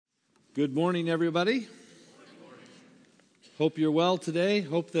Good morning, everybody. Hope you're well today.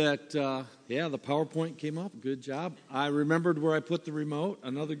 Hope that, the PowerPoint came up. Good job. I remembered where I put the remote.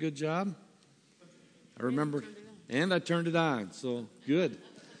 Another good job. I remember, and I turned it on. So good.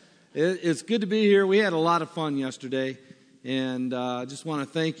 It's good to be here. We had a lot of fun yesterday, and I just want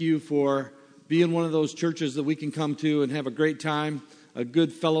to thank you for being one of those churches that we can come to and have a great time, a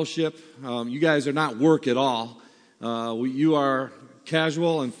good fellowship. You guys are not work at all. You are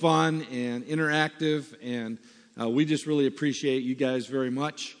casual and fun and interactive, and we just really appreciate you guys very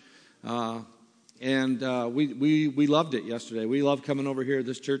much. We loved it yesterday. We loved coming over here.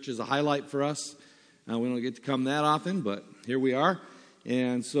 This church is a highlight for us. We don't get to come that often, but here we are.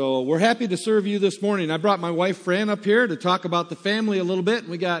 And so we're happy to serve you this morning. I brought my wife, Fran, up here to talk about the family a little bit.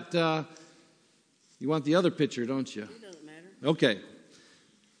 We got, you want the other picture, don't you? It doesn't matter. Okay.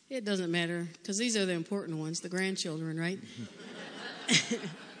 It doesn't matter, because these are the important ones, the grandchildren, right?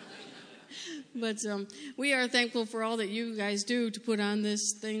 But we are thankful for all that you guys do to put on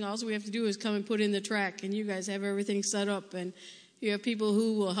this thing. All we have to do is come and put in the track, and you guys have everything set up, and you have people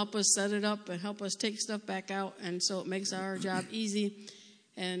who will help us set it up and help us take stuff back out, and so it makes our job easy.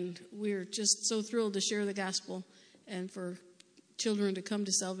 And we're just so thrilled to share the gospel and for children to come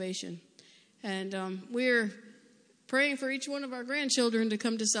to salvation. And we're praying for each one of our grandchildren to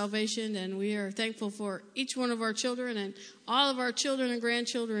come to salvation, and we are thankful for each one of our children, and all of our children and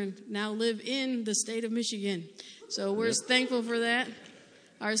grandchildren now live in the state of Michigan. So we're thankful for that.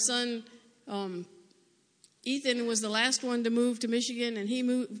 Our son, Ethan, was the last one to move to Michigan, and he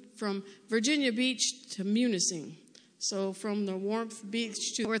moved from Virginia Beach to Munising. So from the warmth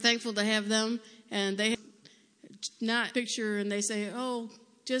beach to, we're thankful to have them, and they not picture, and they say, oh,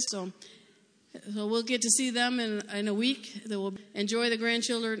 just so. So we'll get to see them in a week. They will enjoy the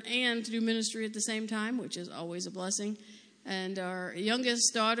grandchildren and do ministry at the same time, which is always a blessing. And our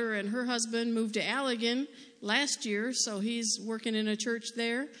youngest daughter and her husband moved to Allegan last year, so he's working in a church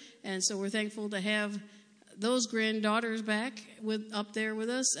there. And so we're thankful to have those granddaughters back up there with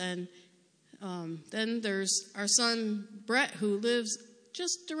us. And then there's our son Brett, who lives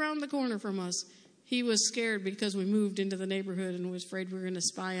just around the corner from us. He was scared because we moved into the neighborhood and was afraid we were going to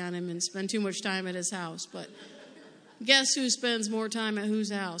spy on him and spend too much time at his house. But guess who spends more time at whose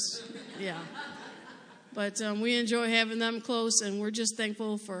house? Yeah. But we enjoy having them close, and we're just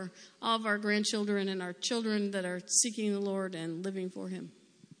thankful for all of our grandchildren and our children that are seeking the Lord and living for Him.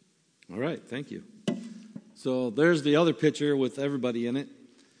 All right, thank you. So there's the other picture with everybody in it.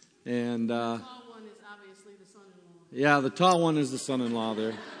 And the tall one is obviously the son-in-law. Yeah, the tall one is the son-in-law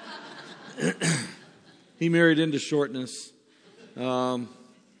there. He married into shortness. There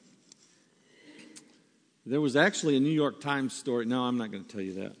was actually a New York Times story. No, I'm not going to tell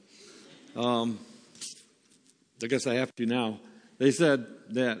you that. I guess I have to now. They said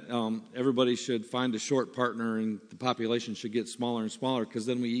that everybody should find a short partner and the population should get smaller and smaller, because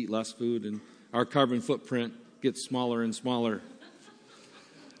then we eat less food and our carbon footprint gets smaller and smaller.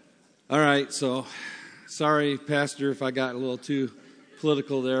 All right, so sorry, Pastor, if I got a little too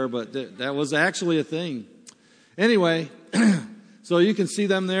political there, but that was actually a thing. Anyway, so you can see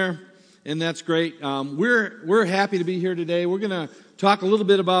them there, and that's great. We're happy to be here today. We're going to talk a little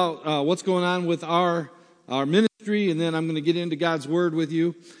bit about what's going on with our ministry, and then I'm going to get into God's Word with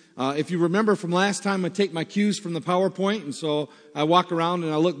you. If you remember from last time, I take my cues from the PowerPoint, and so I walk around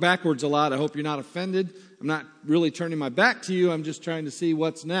and I look backwards a lot. I hope you're not offended. I'm not really turning my back to you. I'm just trying to see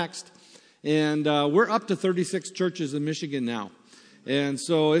what's next. And we're up to 36 churches in Michigan now. And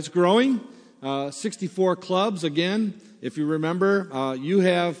so it's growing, 64 clubs. Again, if you remember, you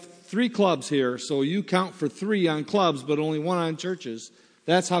have 3 clubs here, so you count for 3 on clubs, but only 1 on churches.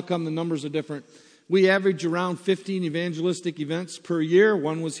 That's how come the numbers are different. We average around 15 evangelistic events per year.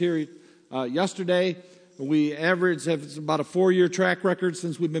 One was here yesterday. We have about a 4-year track record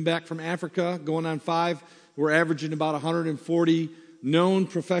since we've been back from Africa, going on 5. We're averaging about 140 known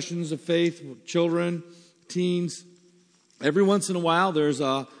professions of faith, children, teens. Every once in a while, there's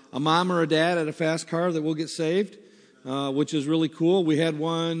a mom or a dad at a fast car that will get saved, which is really cool. We had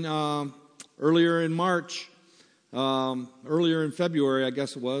one earlier in March, earlier in February, I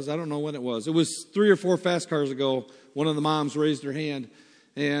guess it was. I don't know when it was. It was 3 or 4 fast cars ago. One of the moms raised her hand.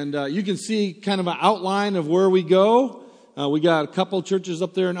 And you can see kind of an outline of where we go. We got a couple churches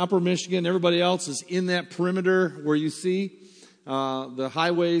up there in Upper Michigan. Everybody else is in that perimeter where you see the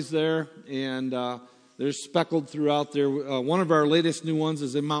highways there, and they're speckled throughout there. One of our latest new ones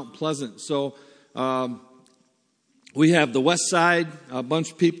is in Mount Pleasant. So we have the west side, a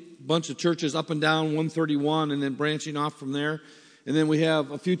bunch of churches up and down 131, and then branching off from there. And then we have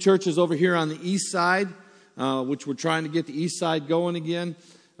a few churches over here on the east side, which we're trying to get the east side going again.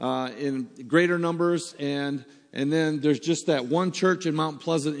 in greater numbers, and then there's just that one church in Mount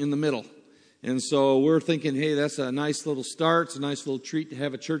Pleasant in the middle. And so we're thinking, hey, that's a nice little start. It's a nice little treat to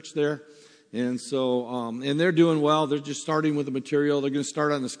have a church there. And so, and they're doing well. They're just starting with the material. They're going to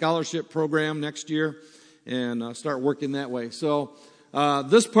start on the scholarship program next year and start working that way. So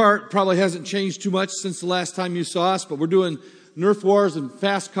this part probably hasn't changed too much since the last time you saw us, but we're doing Nerf wars and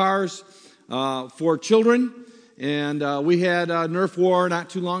fast cars for children. And we had a Nerf war not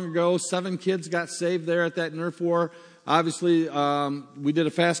too long ago. 7 kids got saved there at that Nerf war. Obviously, we did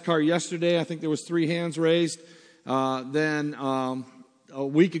a fast car yesterday. I think there was 3 hands raised. Then a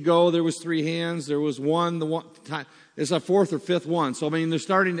week ago, there was 3 hands. There was one. It's our 4th or 5th one. So, I mean, they're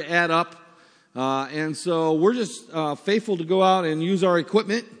starting to add up. And so we're just faithful to go out and use our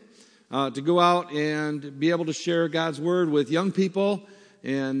equipment to go out and be able to share God's word with young people.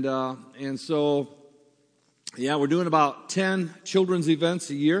 And so, yeah, we're doing about 10 children's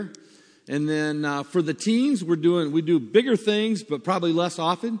events a year. And then for the teens, we do bigger things, but probably less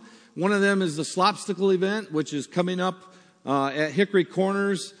often. One of them is the Slopstickle event, which is coming up at Hickory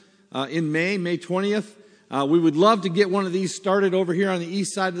Corners in May 20th. We would love to get one of these started over here on the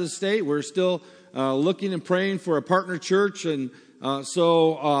east side of the state. We're still looking and praying for a partner church, and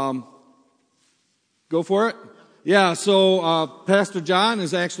so go for it. Yeah, so Pastor John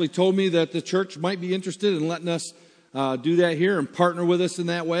has actually told me that the church might be interested in letting us do that here and partner with us in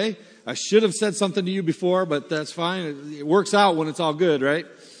that way. I should have said something to you before, but that's fine. It works out when it's all good, right?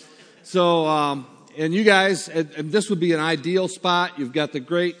 So, and you guys, and this would be an ideal spot. You've got the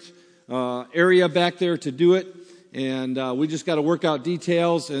great area back there to do it, and we just got to work out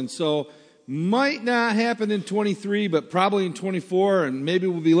details. And so, might not happen in 23, but probably in 24, and maybe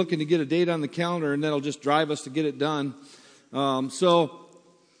we'll be looking to get a date on the calendar, and that'll just drive us to get it done. So,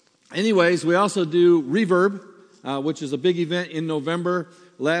 anyways, we also do Reverb, which is a big event in November.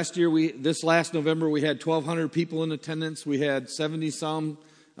 This last November, we had 1,200 people in attendance. We had 70-some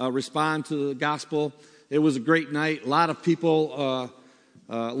respond to the gospel. It was a great night. A lot of people,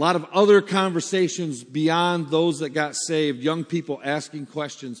 a lot of other conversations beyond those that got saved, young people asking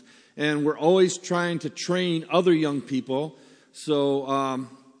questions. And we're always trying to train other young people. So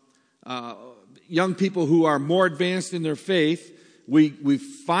young people who are more advanced in their faith, we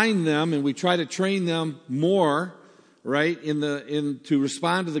find them and we try to train them more, right, to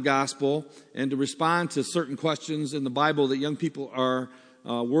respond to the gospel and to respond to certain questions in the Bible that young people are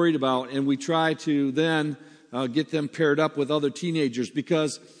worried about. And we try to then get them paired up with other teenagers,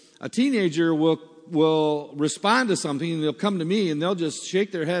 because a teenager will respond to something and they'll come to me and they'll just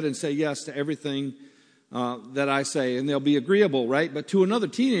shake their head and say yes to everything that I say, and they'll be agreeable, right? But to another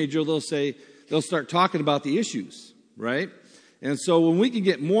teenager, they'll start talking about the issues, right? And so when we can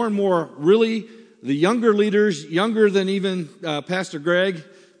get more and more really the younger leaders, younger than even Pastor Greg,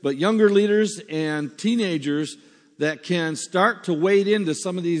 but younger leaders and teenagers that can start to wade into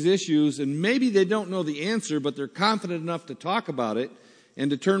some of these issues, and maybe they don't know the answer, but they're confident enough to talk about it and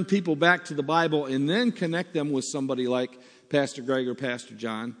to turn people back to the Bible and then connect them with somebody like Pastor Greg or Pastor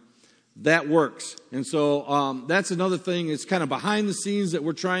John. That works. And so that's another thing. It's kind of behind the scenes that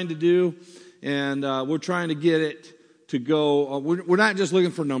we're trying to do, and we're trying to get it to go. We're not just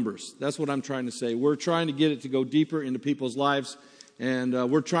looking for numbers. That's what I'm trying to say. We're trying to get it to go deeper into people's lives, and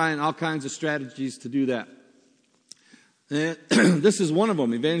we're trying all kinds of strategies to do that. And this is one of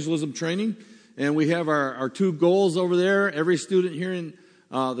them, evangelism training. And we have our 2 goals over there. Every student hearing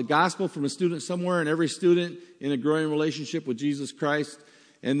the gospel from a student somewhere, and every student in a growing relationship with Jesus Christ.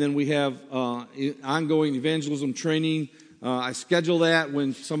 And then we have ongoing evangelism training. I schedule that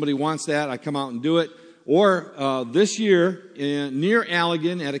when somebody wants that. I come out and do it. Or this year, near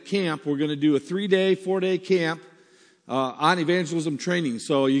Allegan at a camp, we're going to do a 3-day, 4-day camp on evangelism training.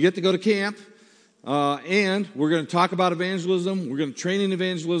 So you get to go to camp. And we're going to talk about evangelism. We're going to train in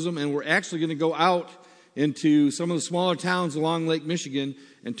evangelism, and we're actually going to go out into some of the smaller towns along Lake Michigan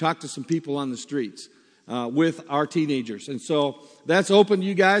and talk to some people on the streets with our teenagers. And so that's open to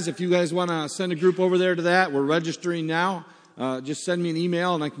you guys. If you guys want to send a group over there to that, we're registering now. Just send me an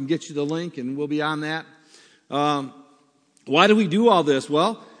email, and I can get you the link, and we'll be on that. Why do we do all this?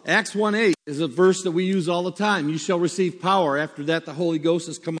 Well, Acts 1:8 is a verse that we use all the time. You shall receive power. After that, the Holy Ghost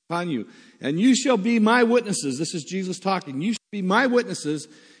has come upon you. And you shall be my witnesses. This is Jesus talking. You shall be my witnesses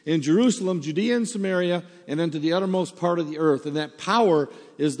in Jerusalem, Judea, and Samaria, and unto the uttermost part of the earth. And that power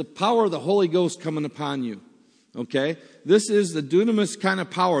is the power of the Holy Ghost coming upon you. Okay? This is the dunamis kind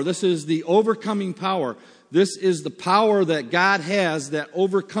of power. This is the overcoming power. This is the power that God has that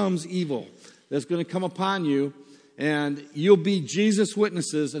overcomes evil. That's going to come upon you. And you'll be Jesus'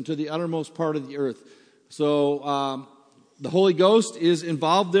 witnesses unto the uttermost part of the earth. So The Holy Ghost is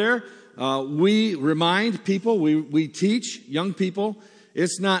involved there. We remind people, we teach young people.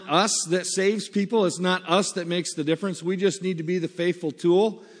 It's not us that saves people. It's not us that makes the difference. We just need to be the faithful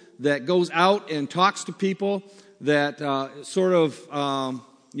tool that goes out and talks to people, that sort of, I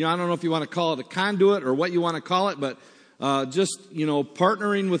don't know if you want to call it a conduit or what you want to call it, but just,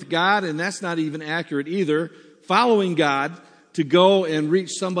 partnering with God, and that's not even accurate either, following God to go and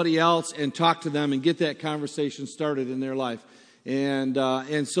reach somebody else and talk to them and get that conversation started in their life.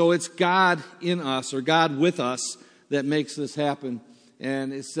 And so it's God in us, or God with us, that makes this happen.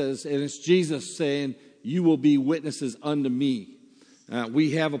 And it says, and it's Jesus saying, you will be witnesses unto me.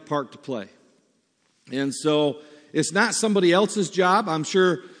 We have a part to play. And so it's not somebody else's job. I'm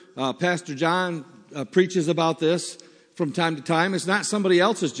sure Pastor John preaches about this from time to time. It's not somebody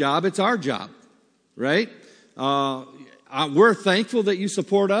else's job. It's our job, right? We're thankful that you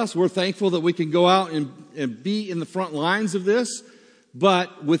support us. We're thankful that we can go out and be in the front lines of this.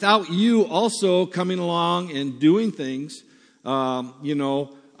 But without you also coming along and doing things,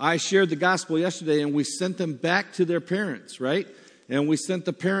 I shared the gospel yesterday, and we sent them back to their parents, right? And we sent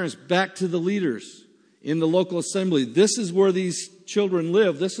the parents back to the leaders in the local assembly. This is where these children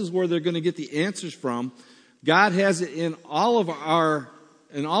live. This is where they're going to get the answers from. God has it in all of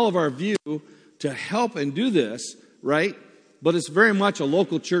our view to help and do this, right? But it's very much a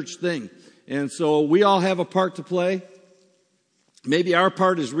local church thing. And so we all have a part to play. Maybe our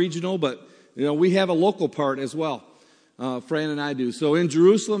part is regional, but we have a local part as well. Fran and I do. So in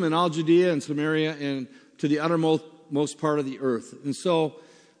Jerusalem and all Judea and Samaria and to the uttermost part of the earth. And so,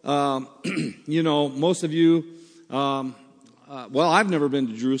 most of you, I've never been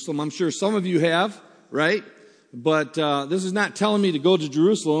to Jerusalem. I'm sure some of you have, right? But this is not telling me to go to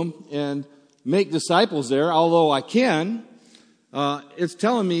Jerusalem and make disciples there, although I can. It's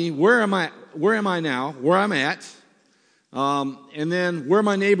telling me where am I now, where I'm at, and then where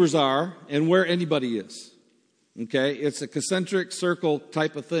my neighbors are and where anybody is. Okay, it's a concentric circle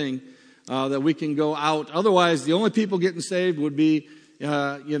type of thing that we can go out. Otherwise, the only people getting saved would be,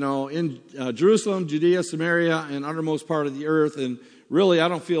 in Jerusalem, Judea, Samaria, and uttermost part of the earth. And really, I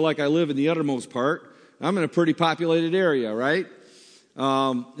don't feel like I live in the uttermost part. I'm in a pretty populated area, right?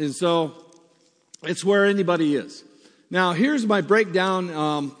 And so it's where anybody is. Now, here's my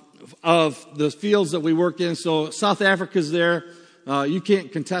breakdown of the fields that we work in. So South Africa's there. You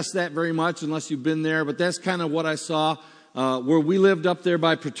can't contest that very much unless you've been there, but that's kind of what I saw. Where we lived up there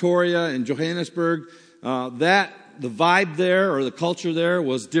by Pretoria and Johannesburg, the vibe there or the culture there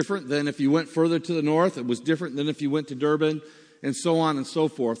was different than if you went further to the north. It was different than if you went to Durban, and so on and so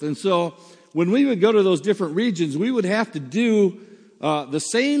forth. And so when we would go to those different regions, we would have to do the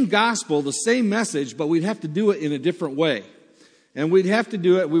same gospel, the same message, but we'd have to do it in a different way. And we'd have to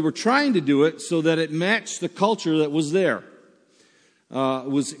do it, we were trying to do it so that it matched the culture that was there. It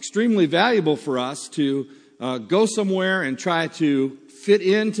was extremely valuable for us to go somewhere and try to fit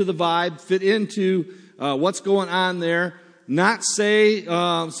into the vibe, fit into what's going on there, not say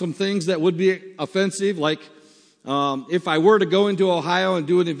some things that would be offensive, like if I were to go into Ohio and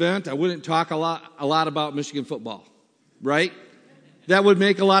do an event, I wouldn't talk a lot about Michigan football, right? That would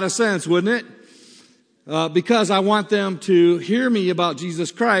make a lot of sense, wouldn't it? Because I want them to hear me about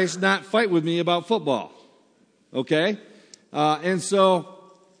Jesus Christ, not fight with me about football, okay? And so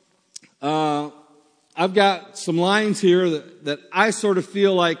I've got some lines here that I sort of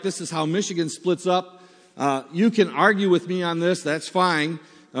feel like this is how Michigan splits up. You can argue with me on this. That's fine.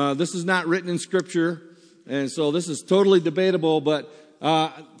 This is not written in Scripture, and so this is totally debatable. But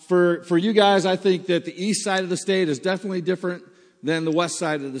for you guys, I think that the east side of the state is definitely different than the west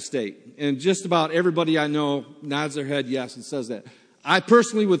side of the state. And just about everybody I know nods their head yes and says that. I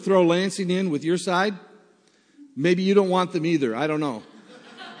personally would throw Lansing in with your side. Maybe you don't want them either. I don't know.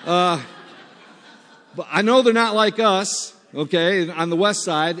 But I know they're not like us, okay, on the west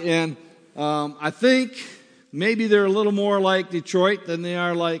side. And I think maybe they're a little more like Detroit than they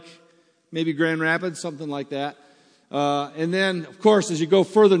are like maybe Grand Rapids, something like that. And then, of course, as you go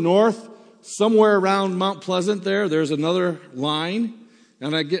further north, somewhere around Mount Pleasant there's another line.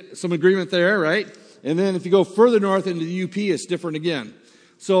 And I get some agreement there, right? And then if you go further north into the UP, it's different again.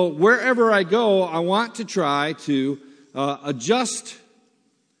 So wherever I go, I want to try to adjust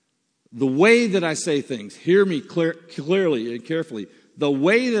the way that I say things. Hear me clearly and carefully. The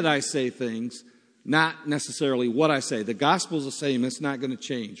way that I say things, not necessarily what I say. The gospel's the same. It's not going to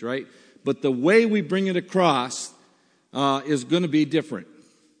change, right? But the way we bring it across is going to be different,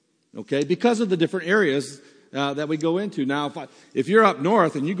 okay? Because of the different areas that we go into. Now, if you're up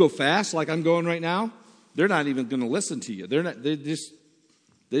north and you go fast like I'm going right now, they're not even going to listen to you. They just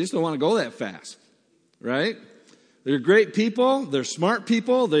don't want to go that fast, right? They're great people. They're smart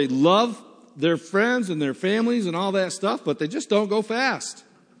people. They love their friends and their families and all that stuff, but they just don't go fast,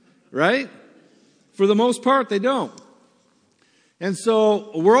 right? For the most part, they don't. And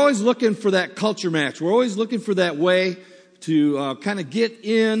so we're always looking for that culture match. We're always looking for that way to kind of get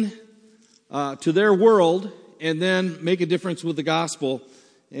in to their world and then make a difference with the gospel.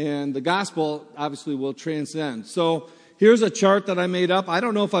 And the gospel obviously will transcend. So here's a chart that I made up. I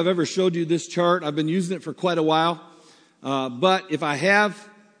don't know if I've ever showed you this chart. I've been using it for quite a while. But if I have,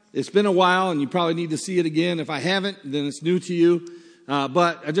 it's been a while and you probably need to see it again. If I haven't, then it's new to you.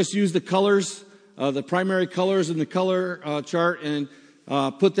 But I just used the colors, the primary colors in the color chart, and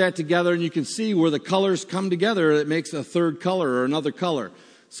put that together, and you can see where the colors come together. It makes a third color or another color.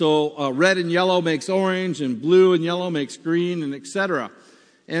 So red and yellow makes orange, and blue and yellow makes green, and etc.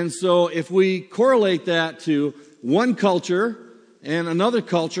 And so if we correlate that to one culture and another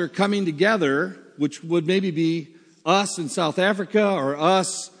culture coming together, which would maybe be us in South Africa or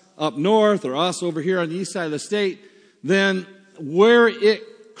us up north or us over here on the east side of the state, then where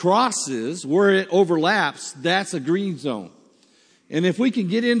it crosses, where it overlaps, that's a green zone. And if we can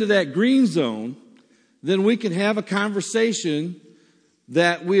get into that green zone, then we can have a conversation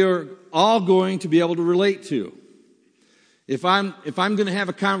that we are all going to be able to relate to. If I'm going to have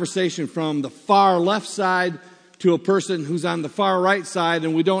a conversation from the far left side to a person who's on the far right side,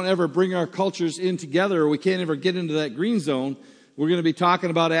 and we don't ever bring our cultures in together, or we can't ever get into that green zone, we're going to be talking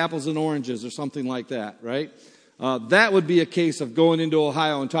about apples and oranges or something like that, right? That would be a case of going into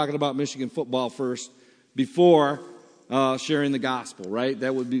Ohio and talking about Michigan football first before sharing the gospel, right?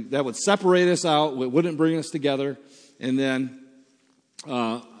 That would separate us out. It wouldn't bring us together, and then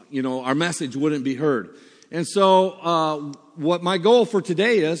our message wouldn't be heard. And so, what my goal for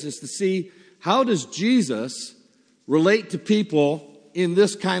today is to see, how does Jesus relate to people in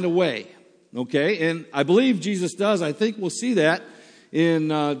this kind of way? Okay, and I believe Jesus does. I think we'll see that in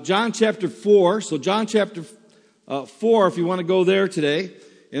John chapter 4. So John chapter 4, if you want to go there today,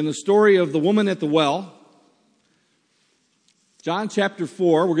 in the story of the woman at the well. John chapter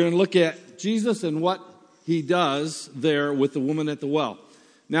 4, we're going to look at Jesus and what he does there with the woman at the well.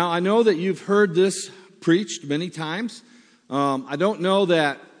 Now, I know that you've heard this preached many times. I don't know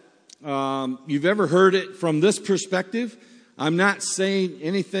that you've ever heard it from this perspective. I'm not saying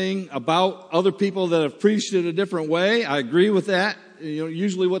anything about other people that have preached it a different way. I agree with that,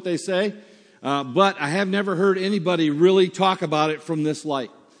 usually what they say. But I have never heard anybody really talk about it from this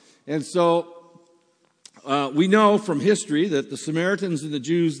light. And so we know from history that the Samaritans and the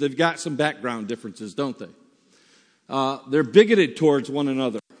Jews, they've got some background differences, don't they? They're bigoted towards one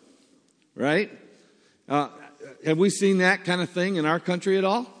another, right? Have we seen that kind of thing in our country at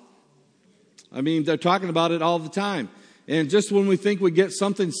all? I mean, they're talking about it all the time. And just when we think we get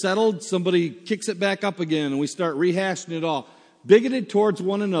something settled, somebody kicks it back up again and we start rehashing it all. Bigoted towards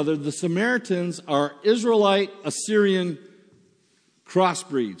one another. The Samaritans are Israelite Assyrian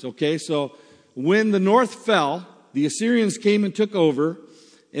crossbreeds, okay? So when the north fell, the Assyrians came and took over,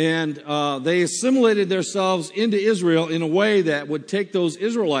 and they assimilated themselves into Israel in a way that would take those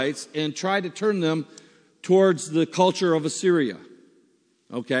Israelites and try to turn them towards the culture of Assyria,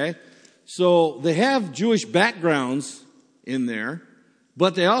 okay? So they have Jewish backgrounds in there,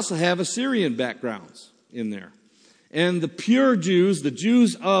 but they also have Assyrian backgrounds in there. And the pure Jews, the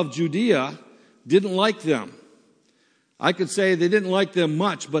Jews of Judea, didn't like them. I could say they didn't like them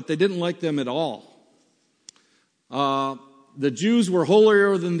much, but they didn't like them at all. The Jews were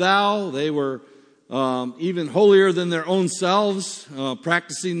holier than thou. They were even holier than their own selves,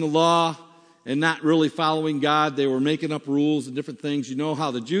 practicing the law and not really following God. They were making up rules and different things. You know how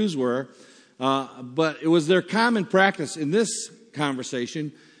the Jews were. But it was their common practice in this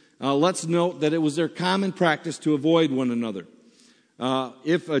conversation. Let's note that it was their common practice to avoid one another.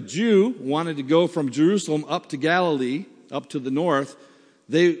 If a Jew wanted to go from Jerusalem up to Galilee, up to the north,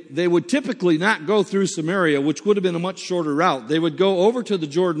 they would typically not go through Samaria, which would have been a much shorter route. They would go over to the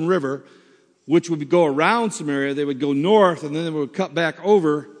Jordan River, which would go around Samaria. They would go north, and then they would cut back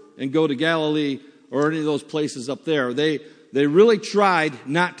over and go to Galilee or any of those places up there. They really tried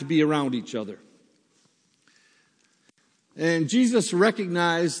not to be around each other. And Jesus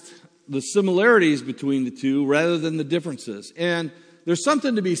recognized the similarities between the two rather than the differences. And there's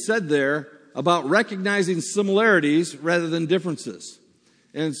something to be said there about recognizing similarities rather than differences.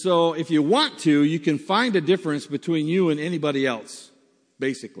 And so if you want to, you can find a difference between you and anybody else,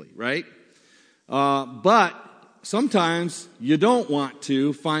 basically, right? But sometimes you don't want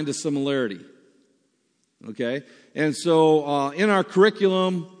to find a similarity, okay? And so in our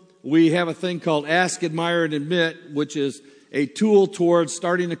curriculum, we have a thing called Ask, Admire, and Admit, which is a tool towards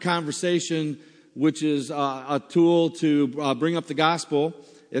starting a conversation which is a tool to bring up the gospel.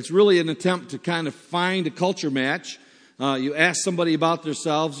 It's really an attempt to kind of find a culture match. You ask somebody about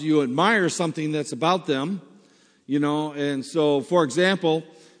themselves, you admire something that's about them, and so, for example,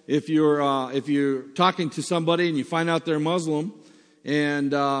 if you're talking to somebody and you find out they're Muslim,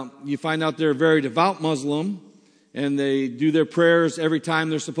 and you find out they're a very devout Muslim, and they do their prayers every time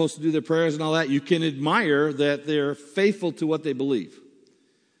they're supposed to do their prayers and all that, you can admire that they're faithful to what they believe.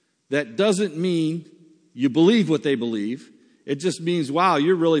 That doesn't mean you believe what they believe. It just means, wow,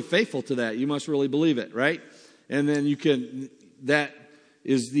 you're really faithful to that. You must really believe it, right? And then that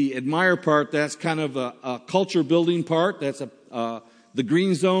is the admire part. That's kind of a culture building part. That's the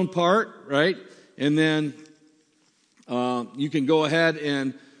green zone part, right? And then you can go ahead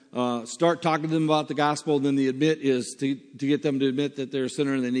and start talking to them about the gospel. And then the admit is to get them to admit that they're a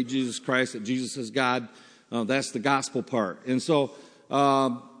sinner and they need Jesus Christ, that Jesus is God. That's the gospel part. And so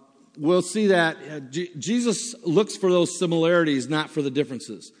we'll see that Jesus looks for those similarities, not for the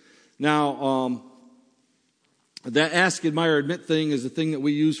differences. Now, that ask, admire, admit thing is a thing that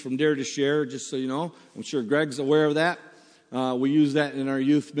we use from Dare to Share, just so you know. I'm sure Greg's aware of that. We use that in our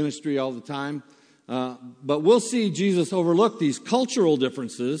youth ministry all the time. But we'll see Jesus overlook these cultural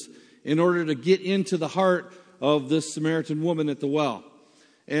differences in order to get into the heart of this Samaritan woman at the well.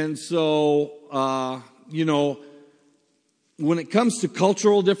 And so, when it comes to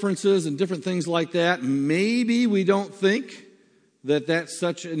cultural differences and different things like that, maybe we don't think that that's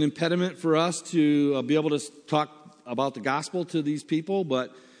such an impediment for us to be able to talk about the gospel to these people.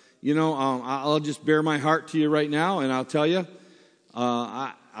 But, I'll just bare my heart to you right now, and I'll tell you,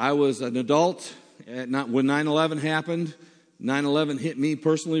 I was an adult when 9/11 happened. 9/11 hit me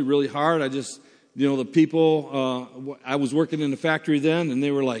personally really hard. I just, the people, I was working in the factory then, and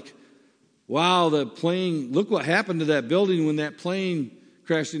they were like, wow, the plane, look what happened to that building when that plane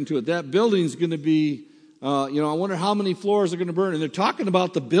crashed into it. That building's going to be, I wonder how many floors are going to burn. And they're talking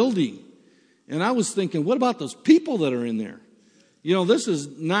about the building. And I was thinking, what about those people that are in there? This is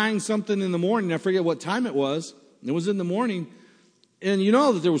 9-something in the morning. I forget what time it was. It was in the morning. And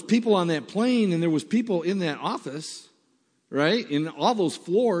that there was people on that plane and there was people in that office, right? In all those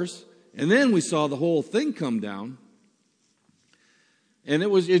floors. And then we saw the whole thing come down. And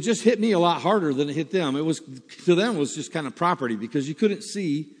it just hit me a lot harder than it hit them. To them, it was just kind of property because you couldn't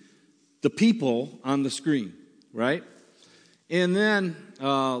see the people on the screen, right? And then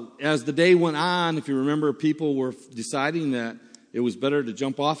as the day went on, if you remember, people were deciding that it was better to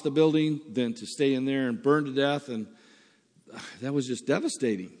jump off the building than to stay in there and burn to death. And that was just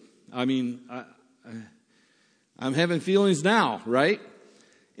devastating. I mean, I'm having feelings now, right?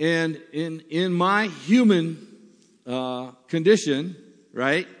 And in my human condition,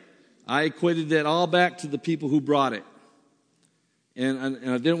 right, I equated that all back to the people who brought it. And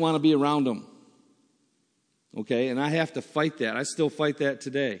I didn't want to be around them. Okay, and I have to fight that. I still fight that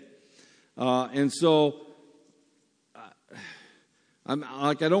today. And so,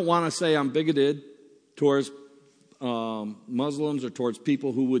 I don't want to say I'm bigoted towards Muslims or towards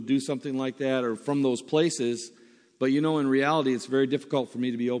people who would do something like that or from those places. But in reality, it's very difficult for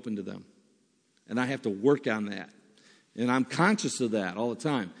me to be open to them. And I have to work on that. And I'm conscious of that all the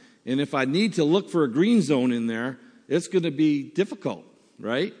time. And if I need to look for a green zone in there, it's going to be difficult,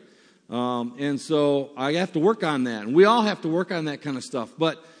 right? And so I have to work on that. And we all have to work on that kind of stuff.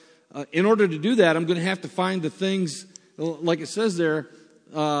 But in order to do that, I'm going to have to find the things, like it says there,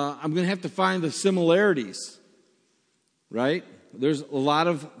 I'm going to have to find the similarities, right? There's a lot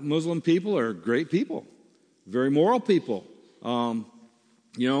of Muslim people are great people, very moral people. A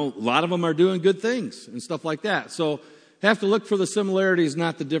lot of them are doing good things and stuff like that. So have to look for the similarities,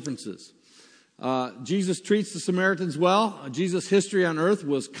 not the differences. Jesus treats the Samaritans well. Jesus' history on earth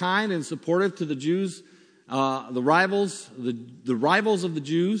was kind and supportive to the Jews, the rivals of the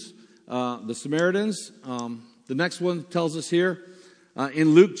Jews, the Samaritans. The next one tells us here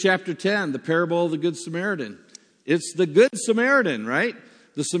in Luke chapter 10, the parable of the Good Samaritan. It's the Good Samaritan, right?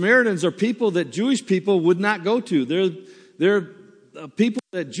 The Samaritans are people that Jewish people would not go to. They're people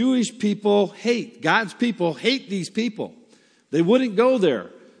that Jewish people hate. God's people hate these people. They wouldn't go there.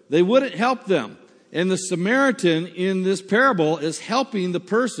 They wouldn't help them. And the Samaritan in this parable is helping the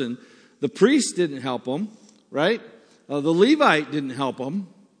person. The priest didn't help him, right? The Levite didn't help him.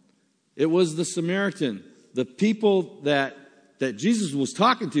 It was the Samaritan. The people that Jesus was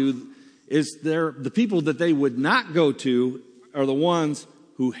talking to, the people that they would not go to are the ones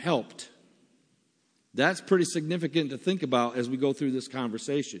who helped. That's pretty significant to think about as we go through this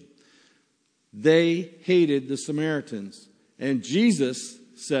conversation. They hated the Samaritans. And Jesus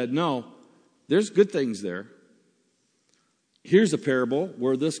said, no, there's good things there. Here's a parable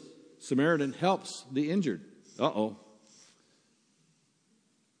where this Samaritan helps the injured. Uh-oh.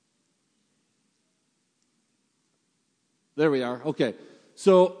 There we are. Okay.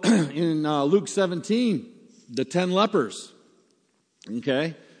 So in Luke 17, the 10 lepers,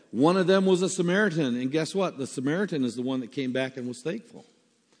 okay, one of them was a Samaritan. And guess what? The Samaritan is the one that came back and was thankful.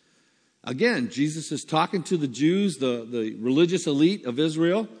 Again, Jesus is talking to the Jews, the religious elite of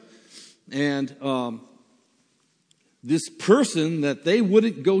Israel. And this person that they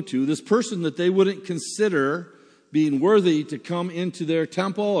wouldn't go to, this person that they wouldn't consider being worthy to come into their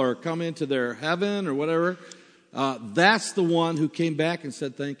temple or come into their heaven or whatever, that's the one who came back and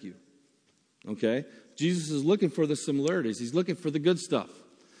said thank you. Okay? Jesus is looking for the similarities. He's looking for the good stuff.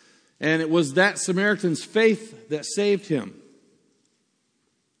 And it was that Samaritan's faith that saved him.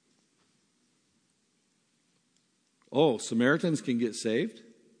 Oh, Samaritans can get saved?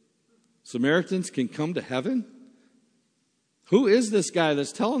 Samaritans can come to heaven? Who is this guy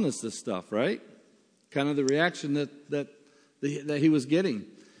that's telling us this stuff, right? Kind of the reaction that he was getting.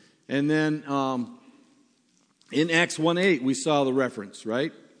 And then in Acts 1:8, we saw the reference,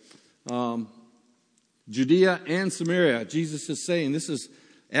 right? Judea and Samaria. Jesus is saying, this is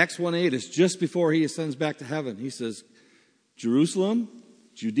Acts 1:8. It's just before he ascends back to heaven. He says, Jerusalem,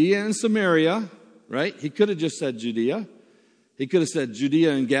 Judea and Samaria, right? He could have just said Judea. He could have said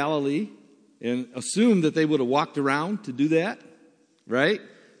Judea and Galilee and assumed that they would have walked around to do that, right?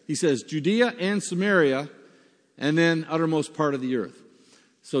 He says Judea and Samaria and then uttermost part of the earth.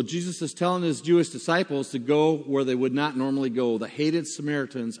 So Jesus is telling his Jewish disciples to go where they would not normally go. The hated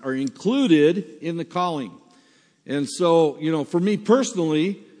Samaritans are included in the calling. And so, for me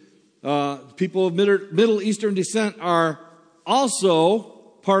personally, people of Middle Eastern descent are also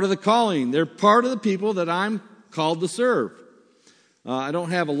part of the calling. They're part of the people that I'm called to serve. I don't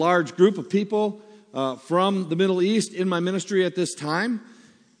have a large group of people from the Middle East in my ministry at this time.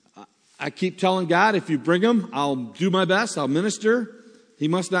 I keep telling God, if you bring them, I'll do my best. I'll minister. He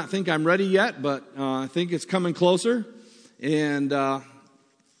must not think I'm ready yet, but I think it's coming closer. And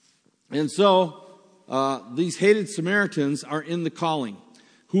so these hated Samaritans are in the calling.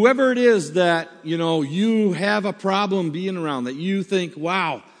 Whoever it is that, you have a problem being around, that you think,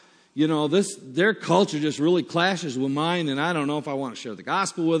 wow, their culture just really clashes with mine, and I don't know if I want to share the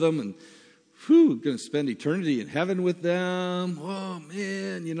gospel with them, and going to spend eternity in heaven with them. Oh,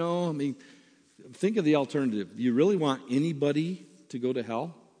 man, think of the alternative. Do you really want anybody to go to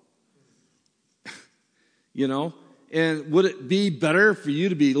hell? And would it be better for you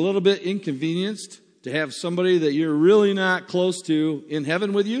to be a little bit inconvenienced to have somebody that you're really not close to in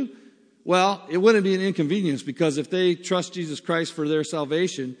heaven with you? Well, it wouldn't be an inconvenience, because if they trust Jesus Christ for their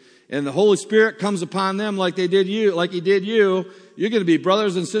salvation and the Holy Spirit comes upon them like he did you, you're going to be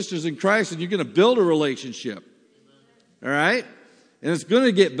brothers and sisters in Christ, and you're going to build a relationship. All right? And it's going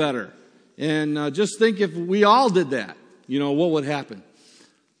to get better. And just think if we all did that, what would happen?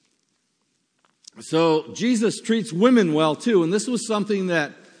 So Jesus treats women well too, and this was something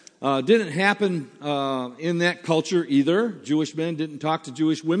that didn't happen in that culture either. Jewish men didn't talk to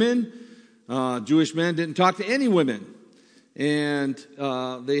Jewish women. Jewish men didn't talk to any women. And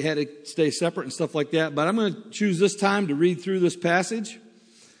they had to stay separate and stuff like that. But I'm going to choose this time to read through this passage.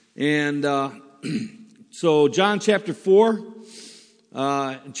 And so John chapter 4,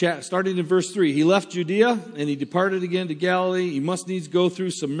 starting in verse 3. He left Judea and he departed again to Galilee. He must needs go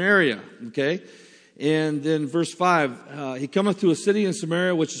through Samaria. Okay? And then verse 5, he cometh to a city in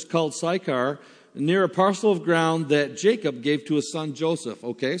Samaria which is called Sychar, near a parcel of ground that Jacob gave to his son Joseph.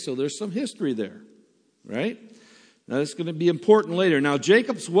 Okay, so there's some history there, right? Now that's going to be important later. Now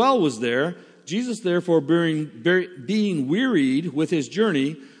Jacob's well was there. Jesus therefore being wearied with his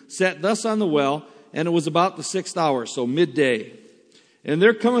journey, sat thus on the well, and it was about the 6th hour, so midday. And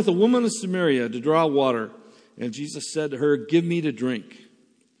there cometh a woman of Samaria to draw water. And Jesus said to her, Give me to drink.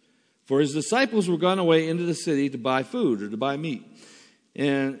 For his disciples were gone away into the city to buy food or to buy meat.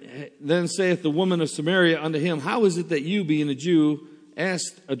 And then saith the woman of Samaria unto him, How is it that you, being a Jew,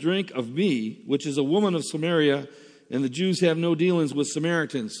 ask a drink of me, which is a woman of Samaria, and the Jews have no dealings with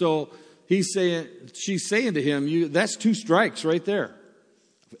Samaritans? So she's saying to him, that's 2 strikes right there.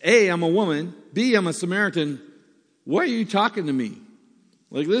 A, I'm a woman. B, I'm a Samaritan. Why are you talking to me?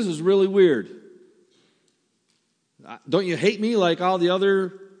 Like, this is really weird. Don't you hate me like all the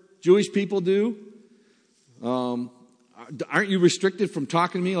other Jewish people do? Aren't you restricted from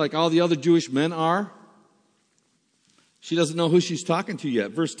talking to me like all the other Jewish men are? She doesn't know who she's talking to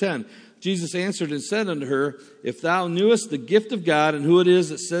yet. Verse 10, Jesus answered and said unto her, If thou knewest the gift of God and who it is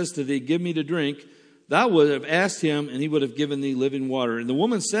that says to thee, Give me to drink, thou would have asked him, and he would have given thee living water. And the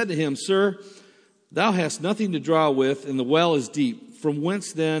woman said to him, Sir, thou hast nothing to draw with, and the well is deep. From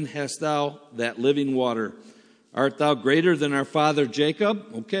whence then hast thou that living water? Art thou greater than our father Jacob?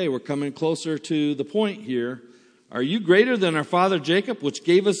 Okay, we're coming closer to the point here. Are you greater than our father Jacob, which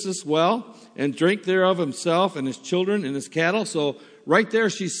gave us this well, and drank thereof himself and his children and his cattle? So right there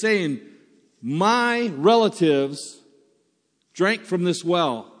she's saying, my relatives drank from this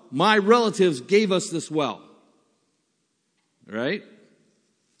well. My relatives gave us this well. Right?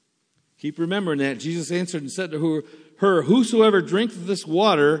 Keep remembering that. Jesus answered and said to her, whosoever drinketh this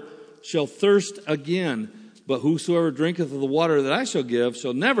water shall thirst again. But whosoever drinketh of the water that I shall give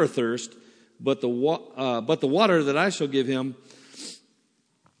shall never thirst, but the water that I shall give him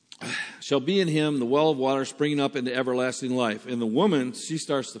shall be in him the well of water springing up into everlasting life. And the woman, she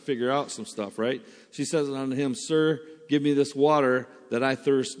starts to figure out some stuff, right? She says unto him, Sir, give me this water that I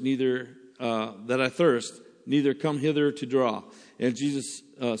thirst, neither come hither to draw. And Jesus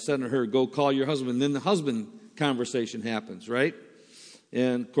said to her, Go call your husband. And then the husband conversation happens, right?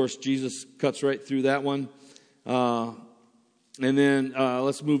 And of course, Jesus cuts right through that one. And then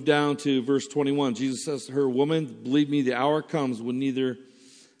let's move down to verse 21. Jesus says to her, Woman, believe me, the hour comes when neither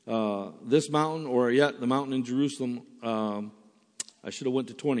this mountain or yet the mountain in Jerusalem, I should have went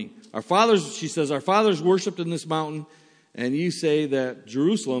to 20. She says, our fathers worshipped in this mountain, and you say that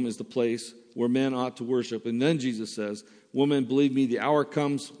Jerusalem is the place where men ought to worship. And then Jesus says, Woman, believe me, the hour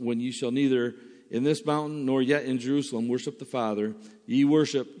comes when you shall neither in this mountain nor yet in Jerusalem worship the Father. Ye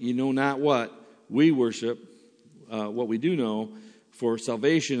worship, ye know not what. We worship what we do know, for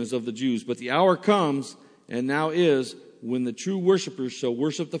salvation is of the Jews. But the hour comes, and now is, when the true worshipers shall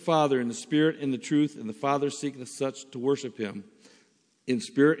worship the Father in the Spirit and the truth, and the Father seeketh such to worship him in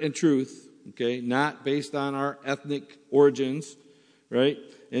spirit and truth, okay, not based on our ethnic origins, right?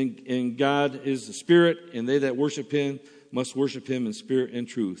 And God is the Spirit, and they that worship him must worship him in spirit and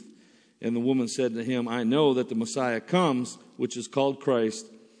truth. And the woman said to him, I know that the Messiah comes, which is called Christ.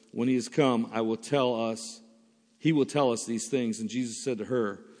 When he is come, he will tell us these things. And Jesus said to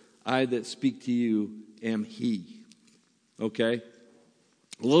her, I that speak to you am he. Okay?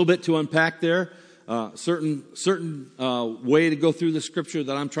 A little bit to unpack there. Certain way to go through the scripture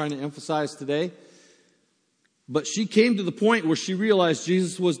that I'm trying to emphasize today. But she came to the point where she realized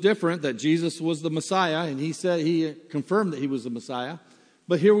Jesus was different, that Jesus was the Messiah, and he confirmed that he was the Messiah.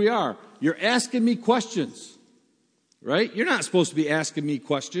 But here we are. You're asking me questions, right? You're not supposed to be asking me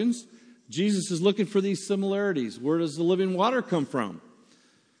questions. Jesus is looking for these similarities. Where does the living water come from?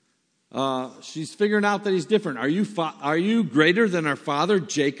 She's figuring out that he's different. Are you greater than our father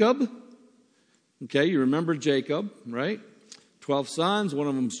Jacob? Okay, you remember Jacob, right? 12 sons, one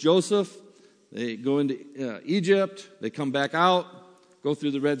of them's Joseph. They go into Egypt, they come back out, go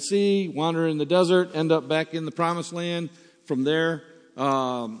through the Red Sea, wander in the desert, end up back in the Promised Land. From there,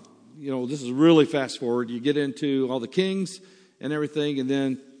 this is really fast forward. You get into all the kings and everything, and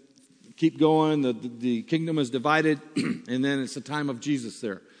then keep going. The kingdom is divided, and then it's the time of Jesus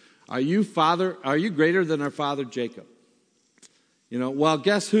there. Are you greater than our father Jacob? Well,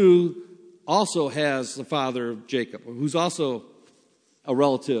 guess who also has the father of Jacob, who's also a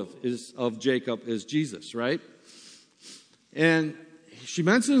relative of Jacob, is Jesus, right? And she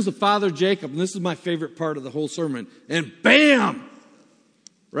mentions the father Jacob, and this is my favorite part of the whole sermon. And bam!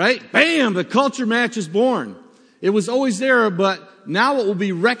 Right? Bam! The culture match is born. It was always there, but now it will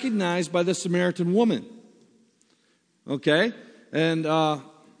be recognized by the Samaritan woman. Okay? And I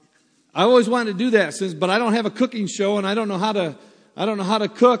always wanted to do that, but I don't have a cooking show, and I don't know how to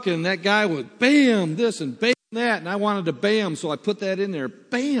cook. And that guy would bam this and bam that, and I wanted to bam, so I put that in there.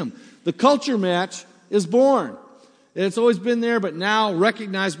 Bam! The culture match is born. It's always been there, but now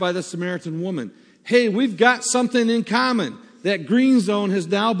recognized by the Samaritan woman. Hey, we've got something in common. That green zone has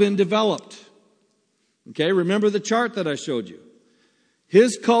now been developed. Okay, remember the chart that I showed you.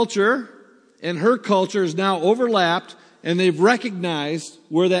 His culture and her culture is now overlapped, and they've recognized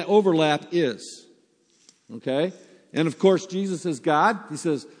where that overlap is. Okay? And of course, Jesus is God. He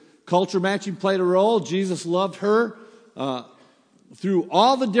says culture matching played a role. Jesus loved her through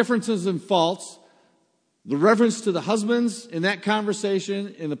all the differences and faults. The reference to the husbands in that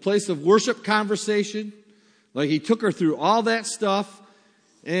conversation, in the place of worship conversation, like he took her through all that stuff,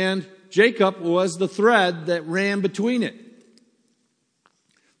 and Jacob was the thread that ran between it.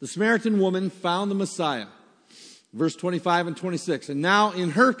 The Samaritan woman found the Messiah. Verse 25 and 26. And now in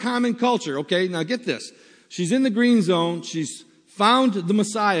her common culture, okay, now get this. She's in the green zone. She's found the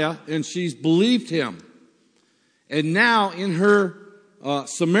Messiah, and she's believed him. And now in her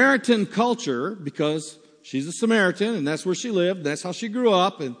Samaritan culture, because she's a Samaritan, and that's where she lived, that's how she grew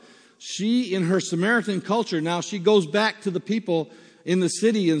up, and she, in her Samaritan culture, now she goes back to the people in the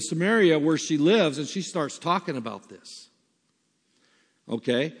city in Samaria where she lives, and she starts talking about this.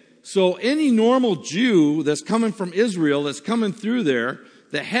 Okay? So any normal Jew that's coming from Israel, that's coming through there,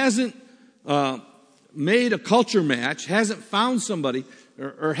 that hasn't made a culture match, hasn't found somebody,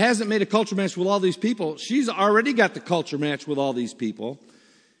 or hasn't made a culture match with all these people, she's already got the culture match with all these people.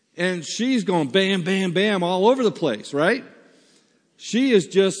 And she's going bam, bam, bam all over the place, right? She is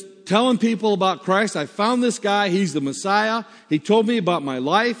just telling people about Christ. I found this guy. He's the Messiah. He told me about my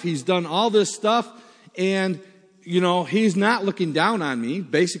life. He's done all this stuff. And, he's not looking down on me,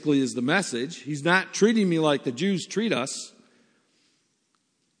 basically is the message. He's not treating me like the Jews treat us.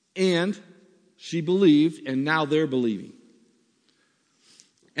 And she believed, and now they're believing.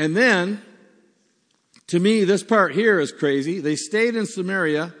 And then, to me, this part here is crazy. They stayed in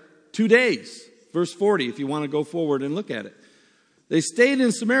Samaria 2 days. Verse 40, if you want to go forward and look at it. They stayed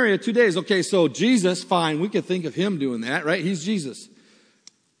in Samaria 2 days. Okay, so Jesus, fine, we could think of him doing that, right? He's Jesus.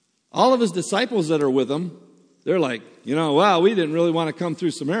 All of his disciples that are with him, they're like, well, we didn't really want to come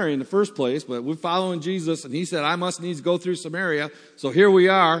through Samaria in the first place, but we're following Jesus, and he said, I must needs go through Samaria. So here we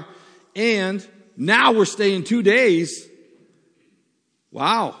are. And now we're staying 2 days.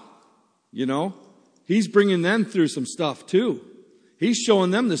 Wow. He's bringing them through some stuff too. He's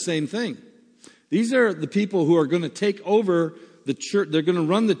showing them the same thing. These are the people who are going to take over the church. They're going to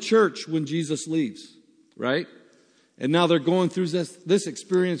run the church when Jesus leaves, right? And now they're going through this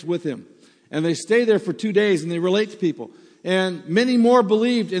experience with him. And they stay there for 2 days and they relate to people. And many more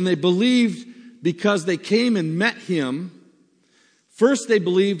believed, and they believed because they came and met him. First, they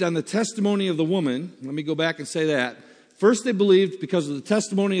believed on the testimony of the woman. Let me go back and say that. First, they believed because of the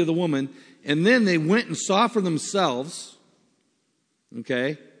testimony of the woman, and then they went and saw for themselves,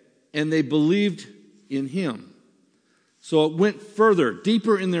 okay, and they believed in him. So it went further,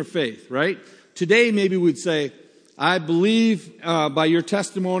 deeper in their faith, right? Today, maybe we'd say, I believe by your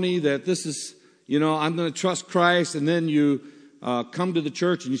testimony that this is, I'm going to trust Christ, and then you come to the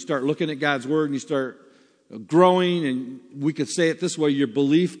church and you start looking at God's Word and you start growing, and we could say it this way, your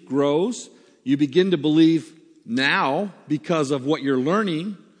belief grows. You begin to believe now because of what you're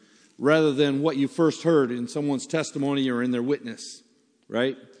learning rather than what you first heard in someone's testimony or in their witness,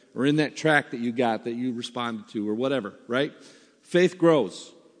 right? Or in that tract that you got that you responded to or whatever, right? Faith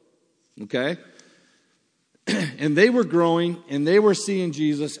grows, okay? And they were growing and they were seeing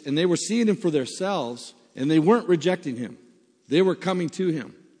Jesus and they were seeing him for themselves and they weren't rejecting him. They were coming to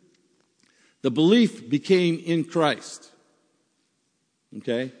him. The belief became in Christ,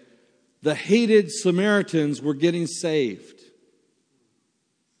 okay? The hated Samaritans were getting saved.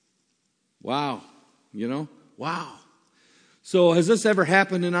 Wow. Wow. So has this ever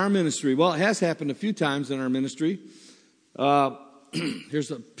happened in our ministry? Well, it has happened a few times in our ministry.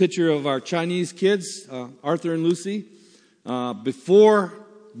 Here's a picture of our Chinese kids, Arthur and Lucy. Before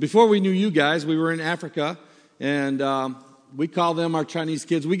we knew you guys, we were in Africa, and we call them our Chinese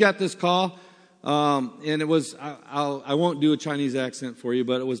kids. We got this call. And it was, I won't do a Chinese accent for you,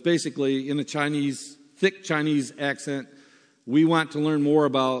 but it was basically in a thick Chinese accent. We want to learn more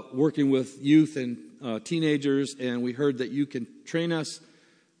about working with youth and teenagers, and we heard that you can train us.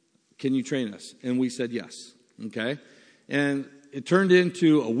 Can you train us? And we said yes. Okay. And it turned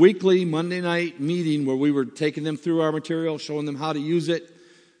into a weekly Monday night meeting where we were taking them through our material, showing them how to use it.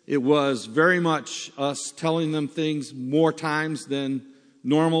 It was very much us telling them things more times than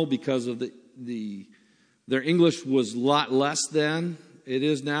normal because of their English was a lot less than it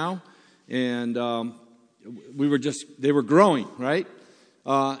is now, and they were growing, right?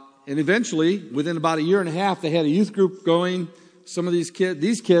 And eventually, within about a year and a half, they had a youth group going. Some of these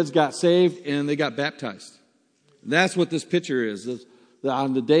kids got saved and they got baptized. That's what this picture is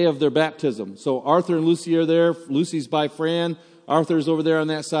on the day of their baptism. So Arthur and Lucy are there. Lucy's by Fran. Arthur's over there on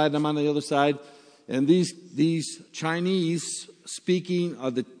that side, and I'm on the other side. And these Chinese speaking,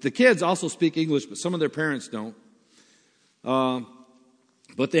 the kids also speak English, but some of their parents don't.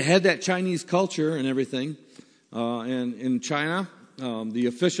 But they had that Chinese culture and everything. And in China, the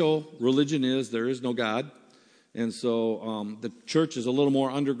official religion is there is no God. And so the church is a little more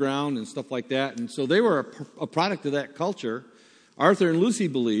underground and stuff like that. And so they were a product of that culture. Arthur and Lucy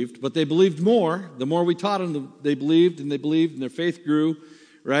believed, but they believed more. The more we taught them, they believed, and their faith grew,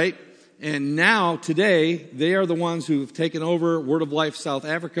 right? And now, today, they are the ones who have taken over Word of Life South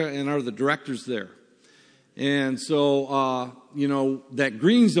Africa and are the directors there. And so, that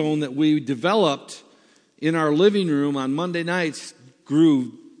green zone that we developed in our living room on Monday nights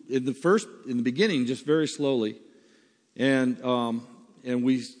grew in the beginning just very slowly. And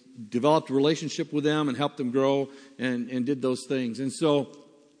we developed a relationship with them and helped them grow and did those things. And so,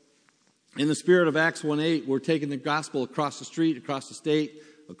 in the spirit of Acts 1:8, we're taking the gospel across the street, across the state,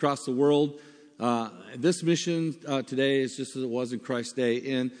 across the world. This mission today is just as it was in Christ's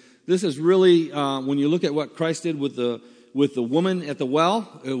day. And this is really, when you look at what Christ did with the woman at the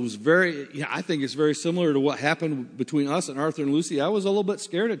well, it was I think it's very similar to what happened between us and Arthur and Lucy. I was a little bit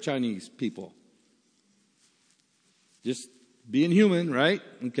scared of Chinese people. Just being human, right?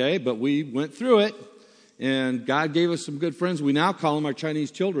 Okay, but we went through it, and God gave us some good friends. We now call them our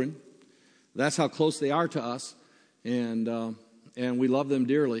Chinese children. That's how close they are to us, and we love them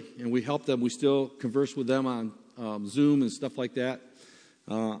dearly, and we help them. We still converse with them on Zoom and stuff like that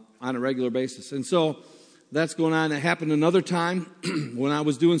on a regular basis. And so that's going on. It happened another time when I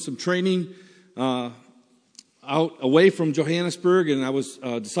was doing some training out away from Johannesburg, and I was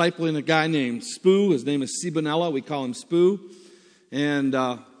discipling a guy named Spoo. His name is Sibonella. We call him Spoo. And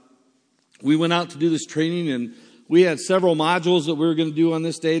we went out to do this training, and we had several modules that we were going to do on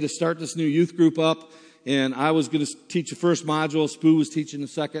this day to start this new youth group up. And I was going to teach the first module. Spoo was teaching the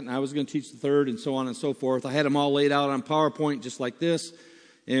second, and I was going to teach the third, and so on and so forth. I had them all laid out on PowerPoint just like this.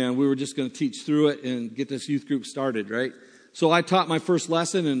 And we were just going to teach through it and get this youth group started, right? So I taught my first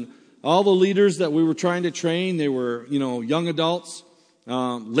lesson, and all the leaders that we were trying to train, they were, young adults,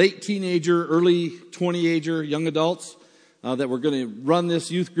 late teenager, early 20-ager young adults that were going to run this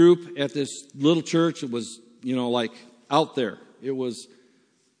youth group at this little church. It was, like out there. It was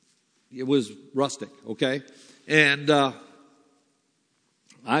rustic, okay? And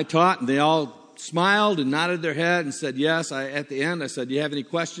I taught, and they all smiled and nodded their head and said yes. At the end, I said, do you have any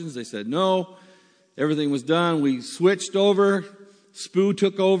questions? They said no. Everything was done. We switched over. Spoo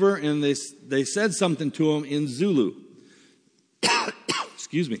took over, and they said something to him in Zulu.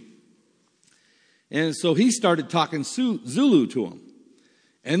 Excuse me. And so he started talking Zulu to him.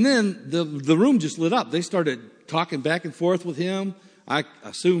 And then the room just lit up. They started talking back and forth with him. I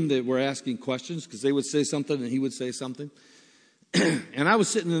assumed they were asking questions because they would say something and he would say something. And I was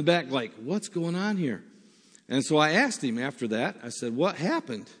sitting in the back like, what's going on here? And so I asked him after that, I said, what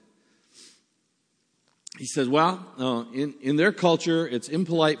happened? He said, well, in their culture, it's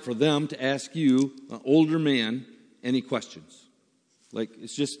impolite for them to ask you, an older man, any questions. Like,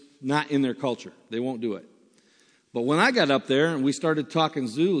 it's just not in their culture. They won't do it. But when I got up there and we started talking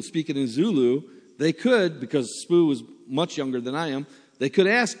Zulu, speaking in Zulu, they could, because Spoo was much younger than I am, they could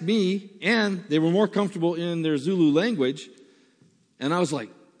ask me, and they were more comfortable in their Zulu language. And I was like,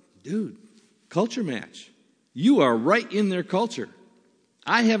 dude, culture match. You are right in their culture.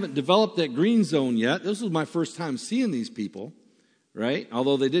 I haven't developed that green zone yet. This was my first time seeing these people, right?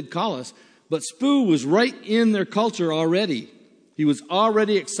 Although they did call us. But Spoo was right in their culture already. He was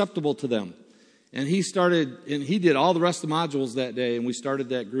already acceptable to them. And he did all the rest of the modules that day, and we started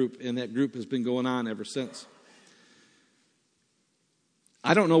that group, and that group has been going on ever since.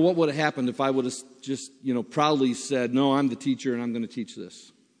 I don't know what would have happened if I would have just, proudly said, no, I'm the teacher and I'm going to teach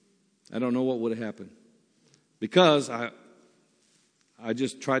this. I don't know what would have happened. Because I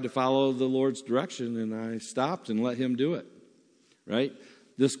just tried to follow the Lord's direction, and I stopped and let him do it. Right?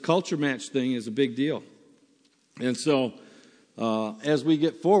 This culture match thing is a big deal. And so, as we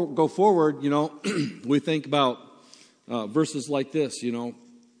go forward, we think about verses like this,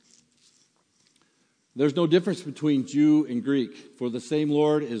 There's no difference between Jew and Greek, for the same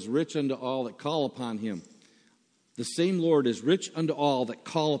Lord is rich unto all that call upon him. The same Lord is rich unto all that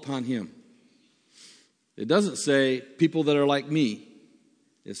call upon him. It doesn't say people that are like me.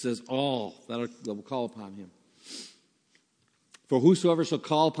 It says all that will call upon him. For whosoever shall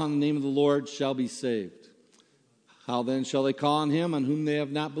call upon the name of the Lord shall be saved. How then shall they call on him on whom they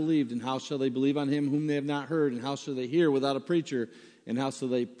have not believed? And how shall they believe on him whom they have not heard? And how shall they hear without a preacher? And how shall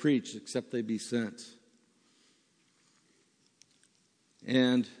they preach except they be sent?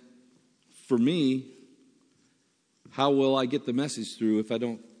 And for me, how will I get the message through if I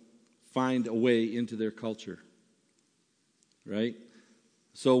don't find a way into their culture? Right?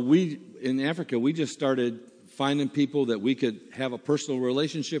 So in Africa, we just started finding people that we could have a personal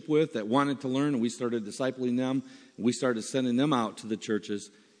relationship with that wanted to learn, and we started discipling them, and we started sending them out to the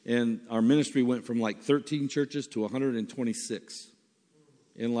churches. And our ministry went from 13 churches to 126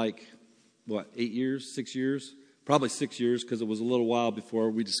 in 8 years, 6 years? Probably 6 years, because it was a little while before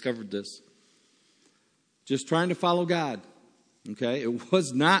we discovered this. Just trying to follow God. Okay? It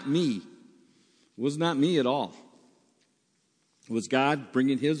was not me. It was not me at all. It was God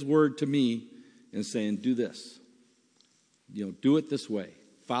bringing his word to me and saying, do this. Do it this way.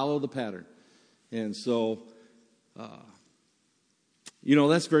 Follow the pattern. And so,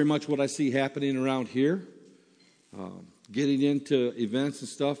 that's very much what I see happening around here. Getting into events and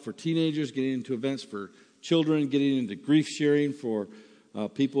stuff for teenagers, getting into events for children, getting into grief sharing for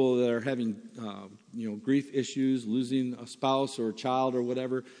people that are having, grief issues, losing a spouse or a child or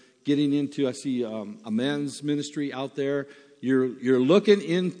whatever, getting into, I see a men's ministry out there. You're looking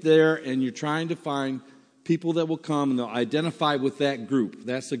in there and you're trying to find people that will come and they'll identify with that group.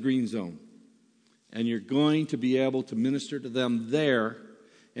 That's the green zone. And you're going to be able to minister to them there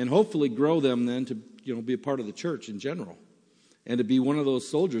and hopefully grow them then to, be a part of the church in general. And to be one of those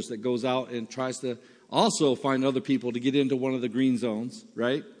soldiers that goes out and tries to also find other people to get into one of the green zones,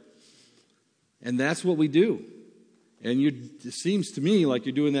 right? And that's what we do. And it seems to me like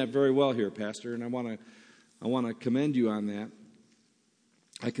you're doing that very well here, Pastor, and I want to commend you on that.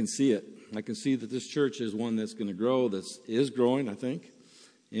 I can see it. I can see that this church is one that's going to grow, that is growing, I think,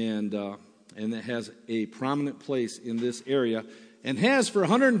 and that has a prominent place in this area, and has for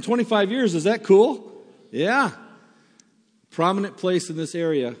 125 years. Is that cool? Yeah. Prominent place in this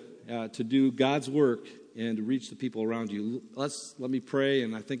area to do God's work and to reach the people around you. Let me pray,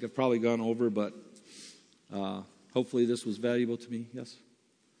 and I think I've probably gone over, but hopefully this was valuable to me. Yes?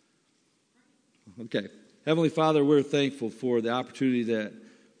 Okay. Heavenly Father, we're thankful for the opportunity that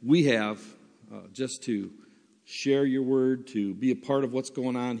we have just to share your word, to be a part of what's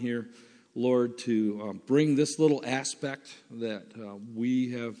going on here. Lord, to bring this little aspect that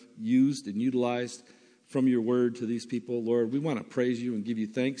we have used and utilized from your word to these people. Lord, we want to praise you and give you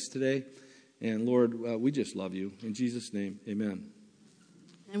thanks today. And Lord, we just love you. In Jesus' name, amen.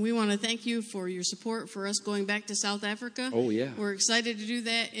 And we want to thank you for your support for us going back to South Africa. Oh, yeah. We're excited to do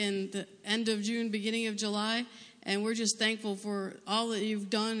that in the end of June, beginning of July. And we're just thankful for all that you've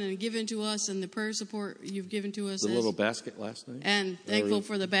done and given to us and the prayer support you've given to us. The little basket last night. And thankful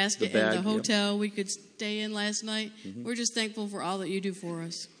for the basket and the hotel we could stay in last night. Mm-hmm. We're just thankful for all that you do for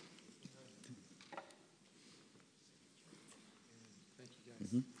us. Thank you,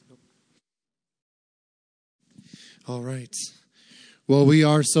 guys. Mm-hmm. All right. Well, we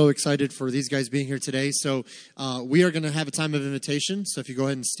are so excited for these guys being here today. So we are going to have a time of invitation. So if you go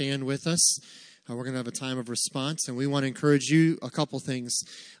ahead and stand with us. We're going to have a time of response, and we want to encourage you a couple things.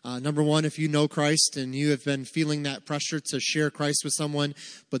 Number one, if you know Christ and you have been feeling that pressure to share Christ with someone,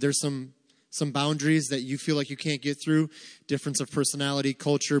 but there's some boundaries that you feel like you can't get through, difference of personality,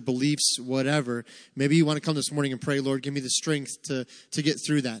 culture, beliefs, whatever. Maybe you want to come this morning and pray, Lord, give me the strength to get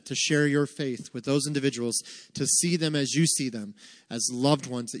through that, to share your faith with those individuals, to see them as you see them, as loved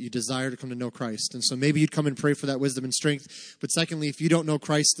ones that you desire to come to know Christ. And so maybe you'd come and pray for that wisdom and strength. But secondly, if you don't know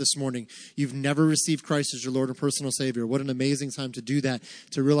Christ this morning, you've never received Christ as your Lord and personal Savior, what an amazing time to do that,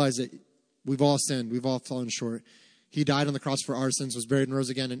 to realize that we've all sinned, we've all fallen short. He died on the cross for our sins, was buried and rose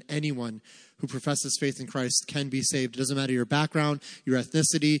again, and anyone who professes faith in Christ can be saved. It doesn't matter your background, your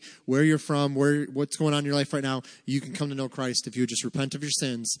ethnicity, where you're from, what's going on in your life right now. You can come to know Christ if you just repent of your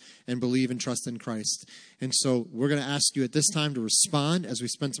sins and believe and trust in Christ. And so we're going to ask you at this time to respond as we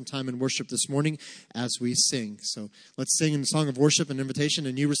spend some time in worship this morning as we sing. So let's sing in the song of worship and invitation,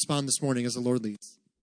 and you respond this morning as the Lord leads.